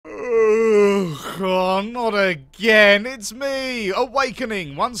Oh, not again. It's me,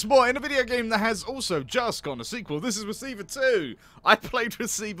 Awakening, once more in a video game that has also just gotten a sequel. This is Receiver 2. I played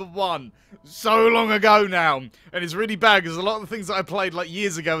Receiver 1 so long ago now, and it's really bad because a lot of the things that I played like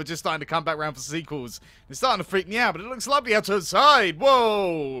years ago are just starting to come back around for sequels. It's starting to freak me out, but it looks lovely outside.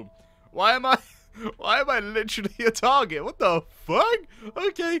 Whoa! Why am I literally a target? What the fuck?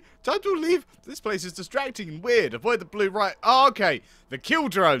 Okay, time to leave. This place is distracting and weird. Avoid the blue right. Oh, okay. The kill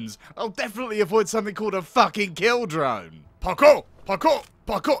drones. I'll definitely avoid something called a fucking kill drone. Parkour! Parkour!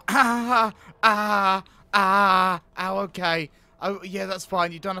 Parkour! Ow, okay. Oh, yeah, that's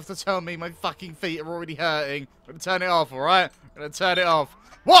fine. You don't have to tell me. My fucking feet are already hurting. I'm gonna turn it off, alright? I'm gonna turn it off.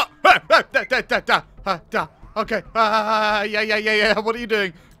 What? Okay. Yeah. What are you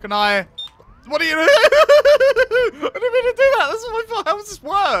doing? Can I... What are you doing? I didn't mean to do that. That's not my fault. How does this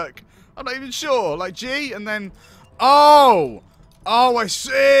work? I'm not even sure. Like G and then... Oh! Oh, I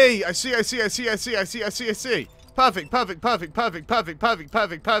see. I see. Perfect.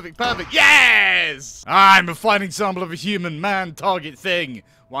 Yes! I'm a fine example of a human man target thing.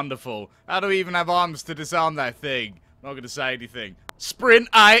 Wonderful. How do we even have arms to disarm that thing? Not gonna say anything. Sprint,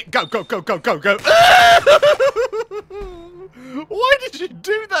 go. Why did you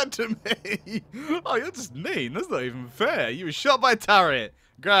do that to me? Oh, you're just mean. That's not even fair. You were shot by a turret.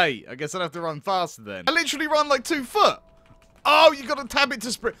 Great. I guess I'd have to run faster then. I literally run like 2 foot. Oh, you gotta tab it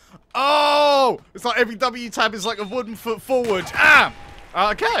to sprint. Oh, it's like every W tab is like a wooden foot forward. Ah!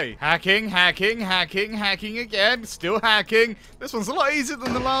 Okay. Hacking again. Still hacking. This one's a lot easier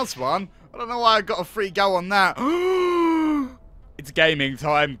than the last one. I don't know why I got a free go on that. It's gaming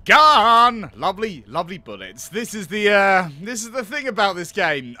time. Gun! Lovely bullets. This is the thing about this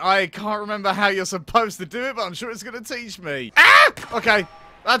game. I can't remember how you're supposed to do it, but I'm sure it's gonna teach me. Ah! Okay,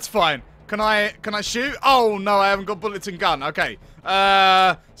 that's fine. Can I shoot? Oh no, I haven't got bullets and gun. Okay.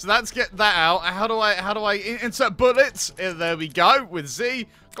 So let's get that out. How do I insert bullets? There we go. With Z.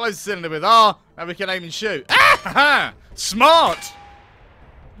 Close the cylinder with R. And we can aim and shoot. Ah! Smart!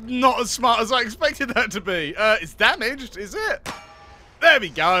 Not as smart as I expected that to be. It's damaged, is it? There we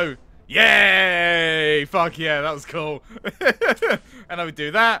go. Yay! Fuck yeah, that was cool. And then we do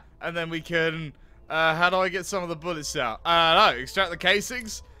that, and then we can... how do I get some of the bullets out? No, extract the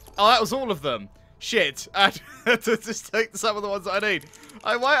casings. Oh, that was all of them. Shit. I had to just take some of the ones that I need.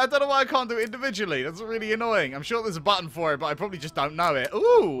 I don't know why I can't do it individually. That's really annoying. I'm sure there's a button for it, but I probably just don't know it.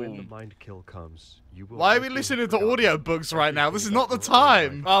 Ooh. When the mind kill comes, you will... Why are we listening to audiobooks right now? This is not the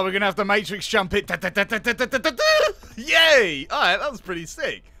time. Oh, we're gonna have to Matrix jump it. Yay! Alright, that was pretty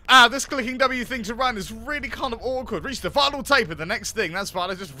sick. This clicking W thing to run is really kind of awkward. Reach the final taper, the next thing. That's fine.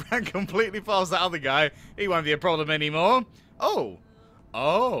 I just ran completely past that other guy. He won't be a problem anymore.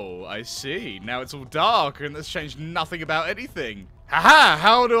 Oh, I see. Now it's all dark and that's changed nothing about anything. Haha!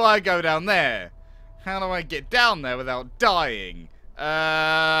 How do I go down there? How do I get down there without dying?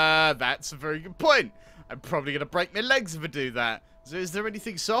 That's a very good point. I'm probably gonna break my legs if I do that. So is there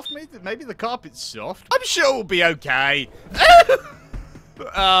anything soft? Maybe the carpet's soft. I'm sure we'll be okay.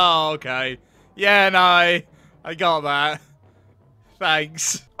 Oh, okay. Yeah, no, I got that.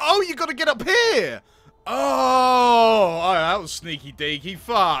 Thanks. Oh, you gotta get up here. Oh, that was sneaky deaky.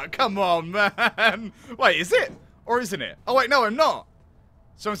 Fuck, come on, man. Wait, is it? Or isn't it? Oh, wait, no, I'm not.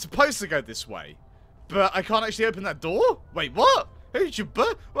 So I'm supposed to go this way. But I can't actually open that door? Wait, what? Who'd you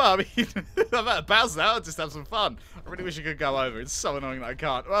Well, I mean, I'm at a bounce now. I'll just have some fun. I really wish I could go over. It's so annoying that I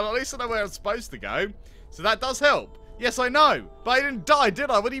can't. Well, at least I know where I'm supposed to go. So that does help. Yes, I know. But I didn't die, did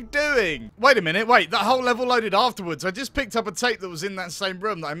I? What are you doing? Wait a minute. Wait, that whole level loaded afterwards. I just picked up a tape that was in that same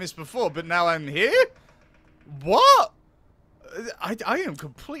room that I missed before, but now I'm here? What? I am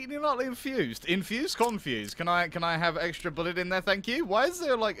completely not infused. Infused? Confused. Can I have extra bullet in there? Thank you. Why is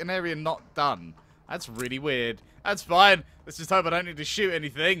there like an area not done? That's really weird. That's fine. Let's just hope I don't need to shoot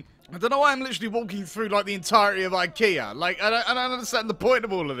anything. I don't know why I'm literally walking through like the entirety of IKEA. Like I don't understand the point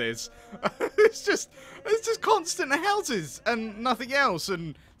of all of this. It's just constant houses and nothing else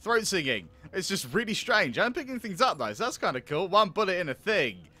and throat singing. It's just really strange. I'm picking things up though, so that's kind of cool. 1 bullet in a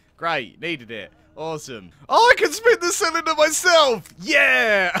thing. Great. Needed it. Awesome. Oh, I can spin the cylinder myself!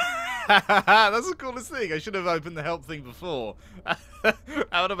 Yeah! That's the coolest thing. I should have opened the help thing before. That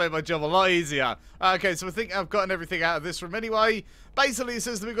would have made my job a lot easier. Okay, so I think I've gotten everything out of this room anyway. Basically, it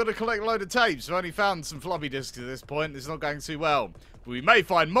says that we've got to collect a load of tapes. We've only found some floppy disks at this point. It's not going too well. But we may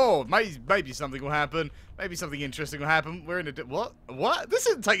find more. Maybe something will happen. Maybe something interesting will happen. We're in a... What? What? This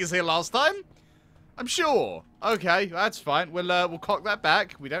didn't take us here last time. I'm sure. Okay, that's fine. We'll cock that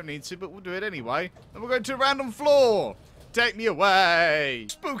back. We don't need to, but we'll do it anyway. And we're going to a random floor. Take me away.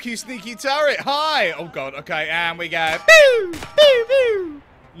 Spooky, sneaky turret. Hi. Oh, God. Okay, and we go. Boo! Boo! Boo!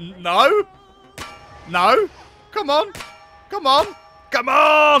 No? No. Come on. Come on. Come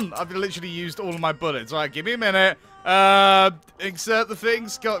on. I've literally used all of my bullets. All right, give me a minute. Insert the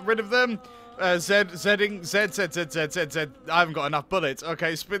things. Got rid of them. Zedding. Z. I haven't got enough bullets.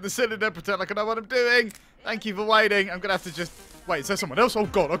 Okay, spin the cylinder. Pretend like I know what I'm doing. Thank you for waiting. I'm going to have to just... Wait, is there someone else? Oh,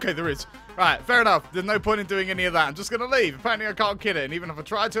 God. Okay, there is. Right, fair enough. There's no point in doing any of that. I'm just going to leave. Apparently, I can't kill it. And even if I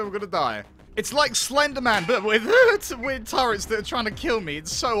try to, I'm going to die. It's like Slenderman, but with weird turrets that are trying to kill me.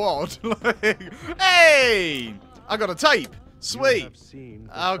 It's so odd. Like, hey! I got a tape. Sweet.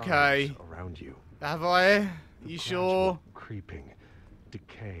 Okay. Around you. Have I? You sure? Creeping.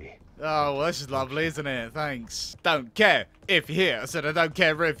 Decay. Oh, well, this is lovely, isn't it? Thanks. Don't care if you're here. I said I don't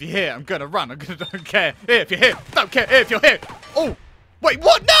care if you're here. I'm gonna run. Don't care if you're here. Don't care if you're here. Oh, wait,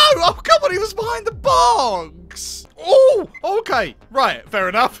 what? No! Oh, come on, he was behind the box. Oh, okay. Right, fair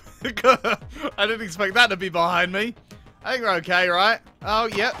enough. I didn't expect that to be behind me. I think we're okay, right? Oh,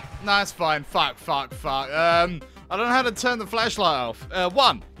 yep. No, it's fine. Fuck. I don't know how to turn the flashlight off.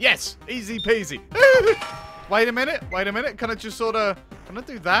 1. Yes. Easy peasy. Wait a minute. Can I just sort of... Can I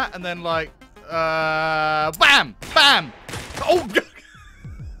do that? And then, like... Bam! Bam! Oh,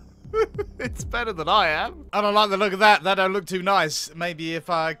 it's better than I am. I don't like the look of that. That don't look too nice. Maybe if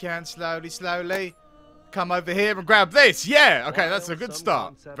I can slowly come over here and grab this. Yeah! Okay, that's a good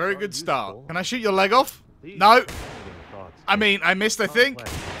start. Very good start. Can I shoot your leg off? No. I mean, I missed, I think.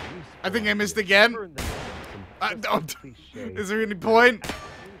 I think I missed again. Is there any point?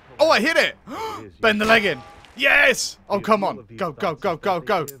 Oh, I hit it! Bend the leg in. Yes! Oh, come on. Go. Gah!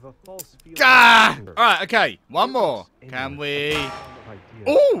 Alright, okay. One more. Can we...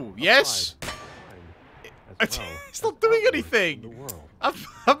 Oh, yes! It's not doing anything. I've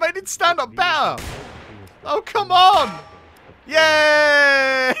made it stand up better. Oh, come on!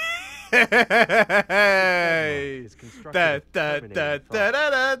 Yay!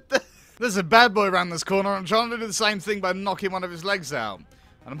 There's a bad boy around this corner. I'm trying to do the same thing by knocking one of his legs out.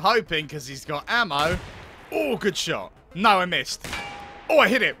 And I'm hoping, because he's got ammo... Oh, good shot. No, I missed. Oh, I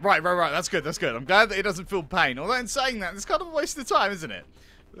hit it. Right. That's good. I'm glad that he doesn't feel pain. Although in saying that, it's kind of a waste of time, isn't it?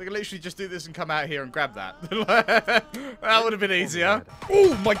 I can literally just do this and come out here and grab that. That would have been easier.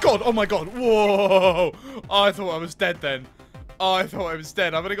 Oh, my God. Whoa. Oh, I thought I was dead then. I've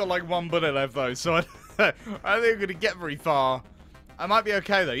only got like 1 bullet left, though. So I don't think I'm going to get very far. I might be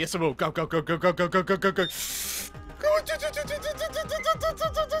okay, though. Yes, I will. Go.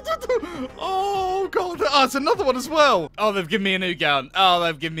 Oh, God. Oh, it's another one as well. Oh, they've given me a new gun.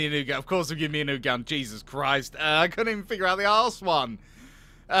 Of course they've given me a new gun. Jesus Christ. I couldn't even figure out the arse one.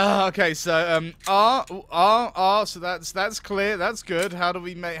 Okay, so, R. So that's clear. That's good. How do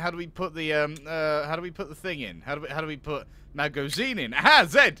we put the thing in? How do we put magazine in? Aha,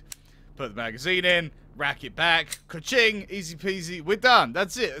 Z. Put the magazine in. Rack it back. Ka-ching. Easy peasy. We're done.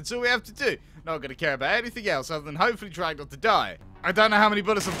 That's it. That's all we have to do. Not going to care about anything else other than hopefully trying not to die. I don't know how many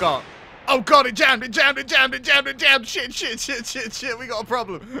bullets I've got. Oh, God, it jammed. Shit. We got a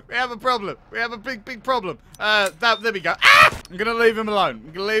problem. We have a problem. We have a big problem. There we go. Ah! I'm going to leave him alone.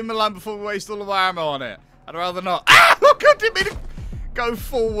 Before we waste all of our ammo on it. I'd rather not. Ah! Oh, God, didn't mean to go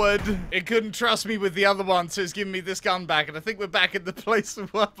forward. It couldn't trust me with the other one, so it's giving me this gun back. And I think we're back in the place we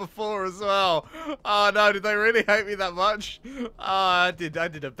were before as well. Oh, no, did they really hate me that much? Oh, I did a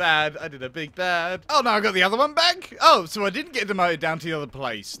big bad. Oh, no, I got the other one back? Oh, so I didn't get demoted down to the other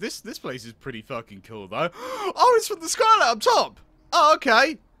place. This place is pretty fucking cool, though. Oh, it's from the skylight up top. Oh,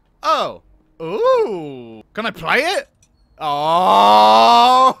 okay. Oh. Ooh. Can I play it?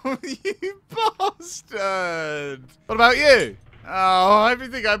 Oh, you bastard. What about you? Oh,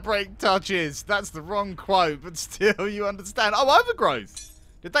 everything I break touches. That's the wrong quote, but still, you understand. Oh, Overgrowth.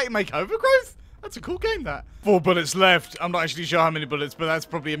 Did they make Overgrowth? That's a cool game, that. 4 bullets left. I'm not actually sure how many bullets, but that's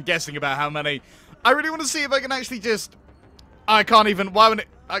probably, I'm guessing about how many. I really want to see if I can actually just... I can't even... Why would it...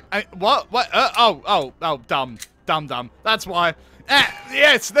 What? Dumb. That's why.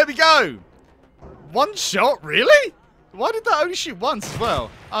 Yes, there we go. 1 shot? Really? Why did that only shoot once as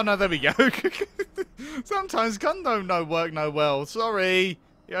well? Oh, no, there we go. Sometimes gun don't work no well. Sorry.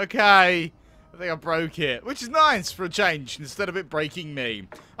 You okay? I think I broke it. Which is nice for a change, instead of it breaking me.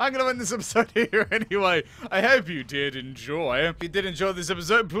 I'm going to end this episode here anyway. I hope you did enjoy. If you did enjoy this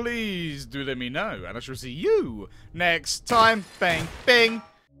episode, please do let me know. And I shall see you next time. Bang, bing.